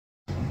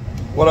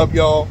What up,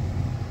 y'all?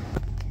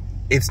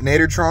 It's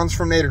Nadertrons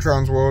from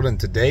Nadertrons World, and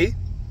today,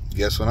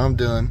 guess what I'm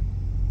doing?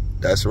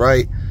 That's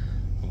right.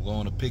 I'm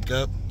going to pick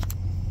up...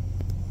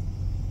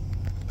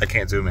 I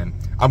can't zoom in.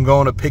 I'm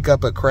going to pick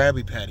up a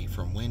Krabby Patty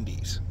from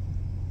Wendy's.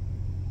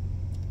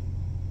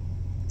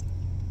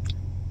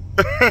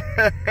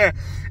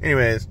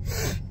 Anyways,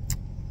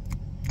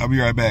 I'll be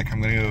right back.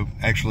 I'm going to go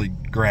actually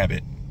grab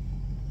it.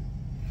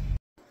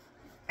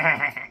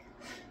 Alright,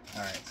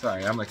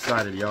 sorry, I'm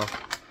excited, y'all.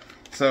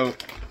 So,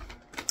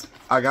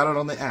 I got it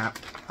on the app.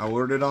 I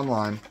ordered it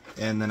online,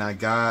 and then I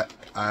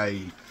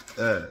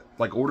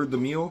ordered the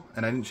meal,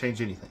 and I didn't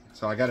change anything.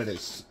 So I got it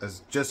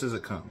just as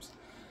it comes.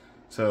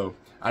 So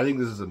I think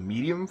this is a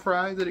medium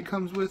fry that it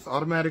comes with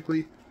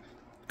automatically.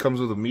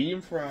 Comes with a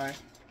medium fry,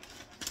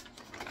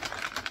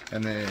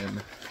 and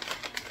then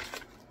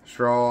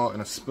straw and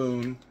a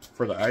spoon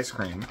for the ice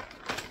cream.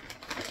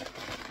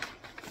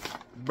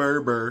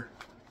 Burr.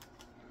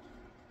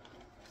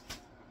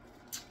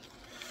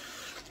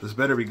 This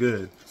better be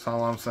good. That's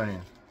all I'm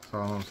saying.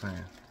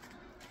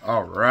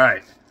 All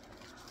right.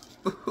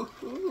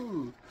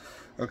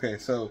 Okay,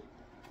 so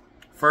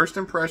first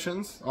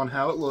impressions on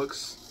how it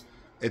looks.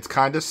 It's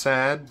kind of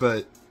sad,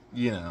 but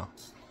you know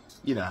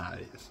how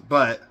it is.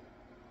 But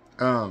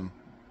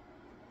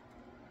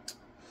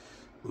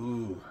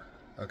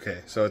okay,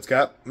 so it's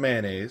got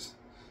mayonnaise.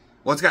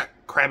 Well, it's got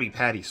Krabby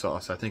Patty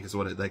sauce, I think is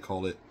what they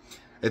called it.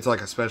 It's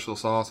like a special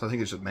sauce. I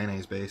think it's just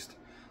mayonnaise based.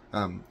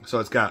 So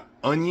it's got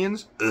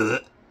onions,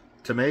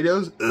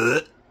 tomatoes,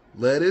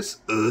 lettuce,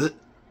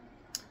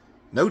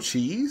 no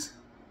cheese.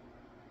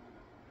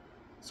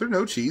 Is there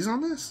no cheese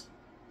on this?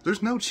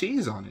 There's no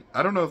cheese on it.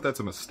 I don't know if that's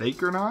a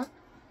mistake or not.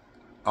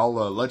 I'll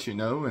let you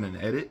know in an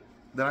edit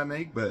that I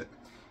make, but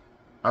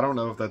I don't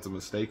know if that's a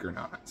mistake or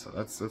not. So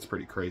that's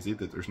pretty crazy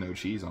that there's no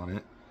cheese on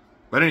it.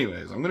 But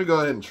anyways, I'm gonna go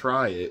ahead and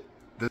try it.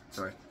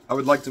 Sorry, I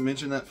would like to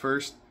mention that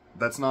first.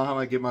 That's not how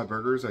I get my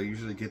burgers. I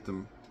usually get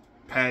them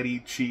patty,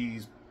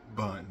 cheese,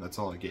 bun. That's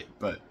all I get.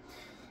 But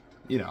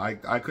you know,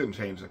 I couldn't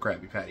change the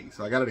Krabby Patty,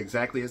 so I got it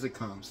exactly as it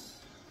comes.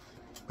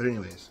 But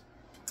anyways,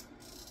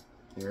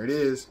 here it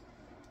is.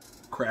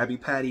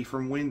 Krabby Patty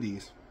from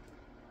Wendy's.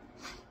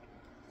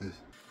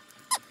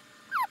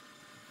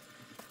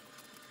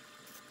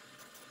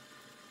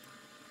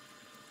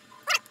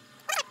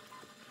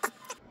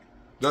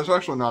 That's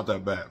actually not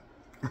that bad.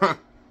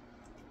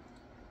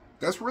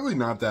 That's really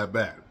not that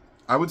bad.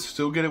 I would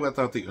still get it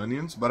without the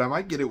onions, but I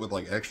might get it with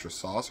like extra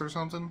sauce or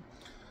something.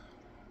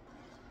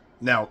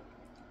 Now,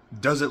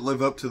 does it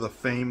live up to the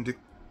famed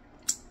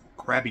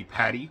Krabby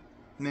Patty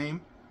name?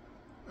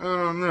 I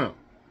don't know.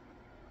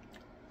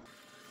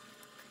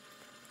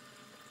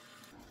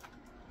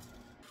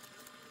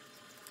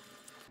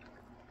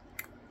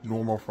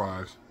 Normal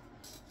fries.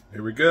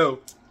 Here we go.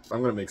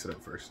 I'm gonna mix it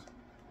up first.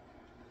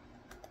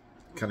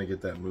 Kind of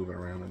get that moving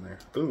around in there.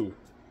 Ooh.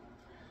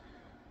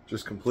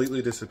 Just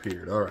completely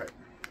disappeared. Alright.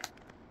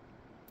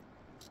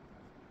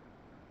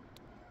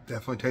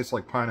 Definitely tastes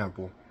like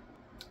pineapple.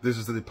 This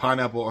is the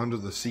pineapple under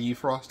the sea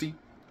Frosty.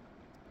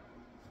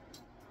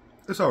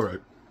 It's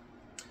alright.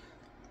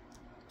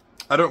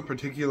 I don't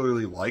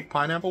particularly like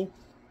pineapple.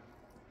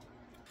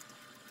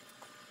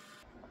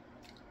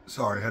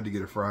 Sorry, I had to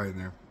get a fry in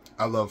there.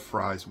 I love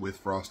fries with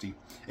Frosty.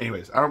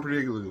 Anyways, I don't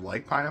particularly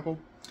like pineapple,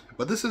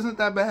 but this isn't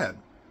that bad.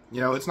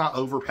 You know, it's not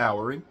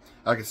overpowering.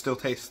 I can still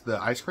taste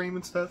the ice cream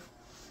and stuff.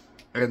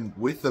 And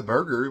with the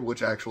burger,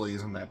 which actually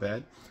isn't that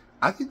bad,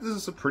 I think this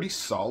is a pretty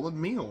solid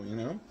meal, you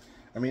know?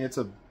 I mean, it's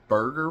a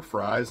burger,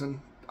 fries,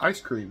 and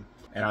ice cream.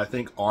 And I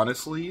think,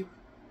 honestly,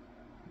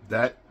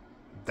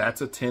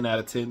 that's a 10 out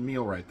of 10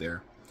 meal right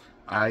there.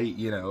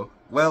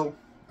 Well,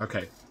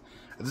 okay.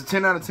 It's a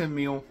 10 out of 10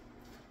 meal.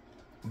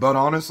 But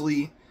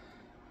honestly,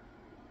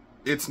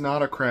 it's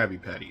not a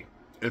Krabby Patty.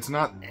 It's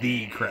not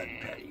the Krabby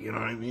Patty, you know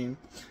what I mean?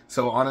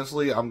 So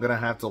honestly, I'm going to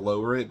have to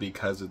lower it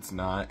because it's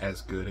not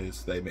as good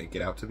as they make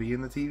it out to be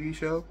in the TV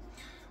show.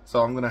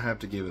 So I'm going to have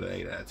to give it an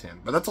 8 out of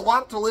 10. But that's a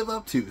lot to live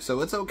up to,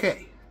 so it's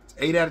okay. It's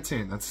 8 out of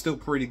 10. That's still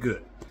pretty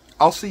good.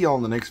 I'll see y'all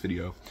in the next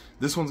video.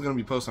 This one's going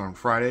to be posted on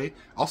Friday.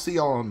 I'll see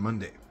y'all on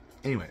Monday.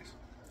 Anyway,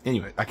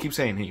 I keep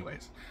saying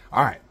anyways.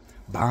 Alright,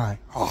 bye.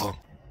 Oh.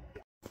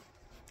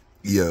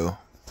 Yo,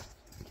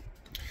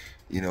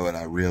 you know what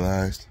I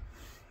realized?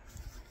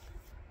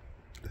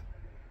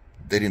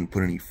 They didn't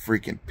put any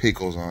freaking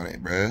pickles on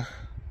it, bruh.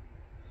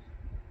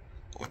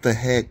 What the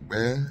heck,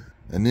 bruh?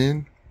 And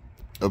then,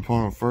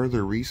 upon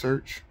further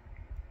research,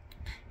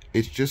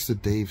 it's just a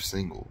Dave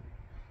single.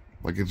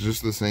 Like, it's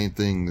just the same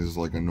thing as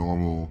like a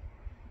normal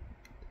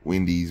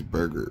Wendy's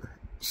burger.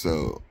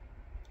 So,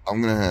 I'm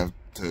gonna have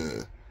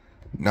to,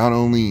 not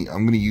only,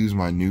 I'm gonna use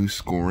my new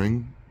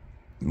scoring,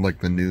 like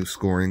the new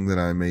scoring that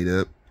I made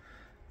up,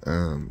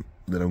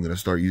 that I'm gonna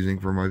start using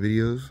for my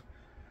videos.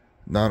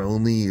 Not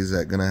only is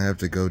that going to have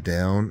to go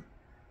down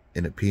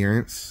in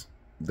appearance,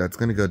 that's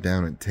going to go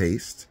down in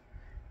taste.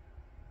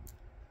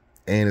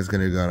 And it's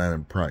going to go down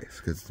in price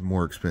because it's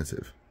more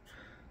expensive.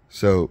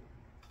 So,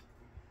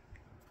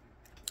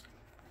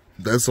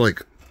 that's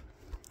like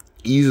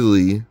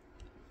easily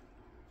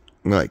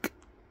like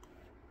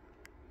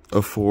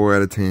a 4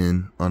 out of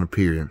 10 on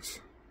appearance.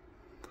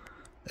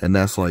 And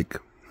that's like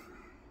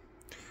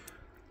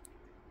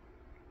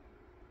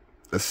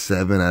a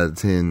 7 out of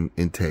 10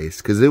 in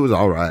taste, because it was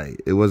alright.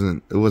 It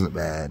wasn't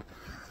bad.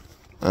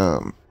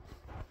 And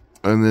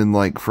then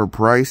like for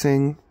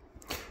pricing,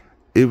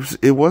 it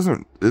still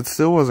wasn't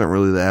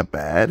really that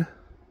bad.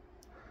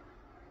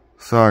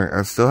 So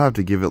I still have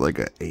to give it like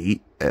a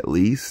 8 at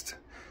least.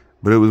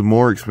 But it was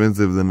more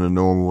expensive than a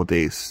normal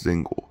Dave's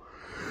single.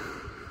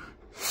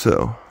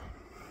 So,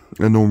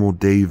 a normal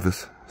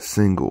Dave's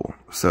single.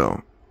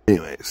 So,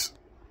 anyways,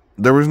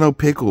 there was no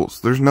pickles.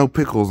 There's no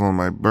pickles on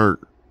my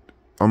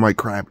on my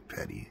Krabby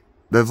Patty.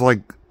 That's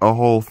like a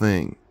whole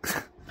thing.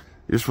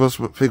 You're supposed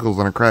to put pickles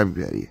on a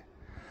Krabby Patty.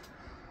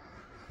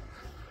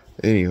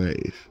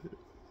 Anyways,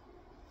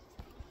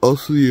 I'll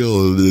see you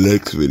all in the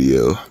next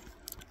video.